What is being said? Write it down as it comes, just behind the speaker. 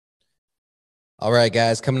All right,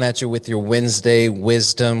 guys, coming at you with your Wednesday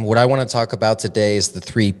wisdom. What I want to talk about today is the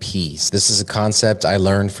three P's. This is a concept I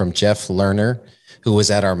learned from Jeff Lerner, who was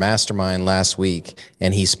at our mastermind last week.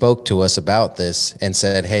 And he spoke to us about this and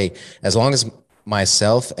said, hey, as long as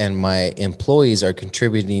myself and my employees are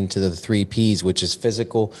contributing to the three P's, which is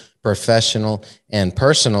physical, professional, and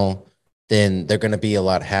personal, then they're going to be a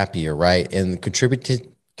lot happier, right? And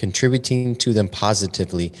contributing to them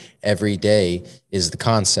positively every day is the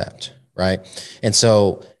concept, right? And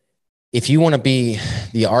so if you want to be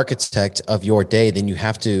the architect of your day, then you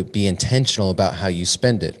have to be intentional about how you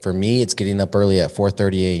spend it. For me, it's getting up early at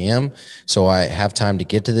 4:30 a.m. so I have time to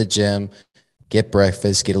get to the gym, get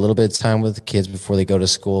breakfast, get a little bit of time with the kids before they go to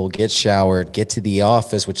school, get showered, get to the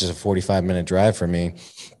office, which is a 45-minute drive for me,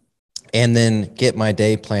 and then get my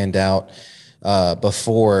day planned out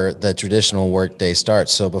before the traditional work day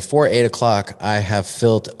starts. So before 8 o'clock, I have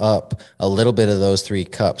filled up a little bit of those three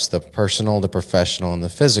cups: the personal, the professional, and the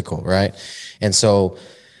physical, right? And so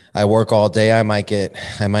I work all day. I might get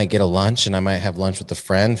a lunch, and I might have lunch with a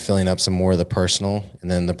friend, filling up some more of the personal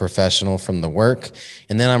and then the professional from the work.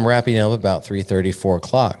 And then I'm wrapping up about 3:30, 4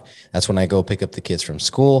 o'clock. That's when I go pick up the kids from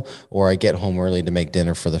school, or I get home early to make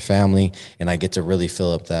dinner for the family, and I get to really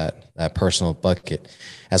fill up that personal bucket.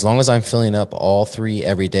 As long as I'm filling up all three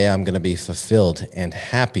every day, I'm going to be fulfilled and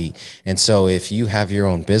happy. And so if you have your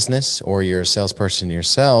own business or you're a salesperson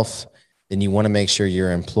yourself, then you want to make sure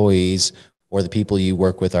your employees or the people you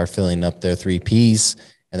work with are filling up their three P's,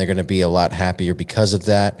 and they're going to be a lot happier because of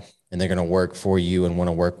that. And they're going to work for you and want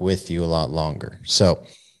to work with you a lot longer. So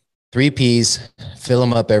three P's, fill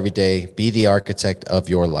them up every day, be the architect of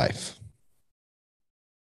your life.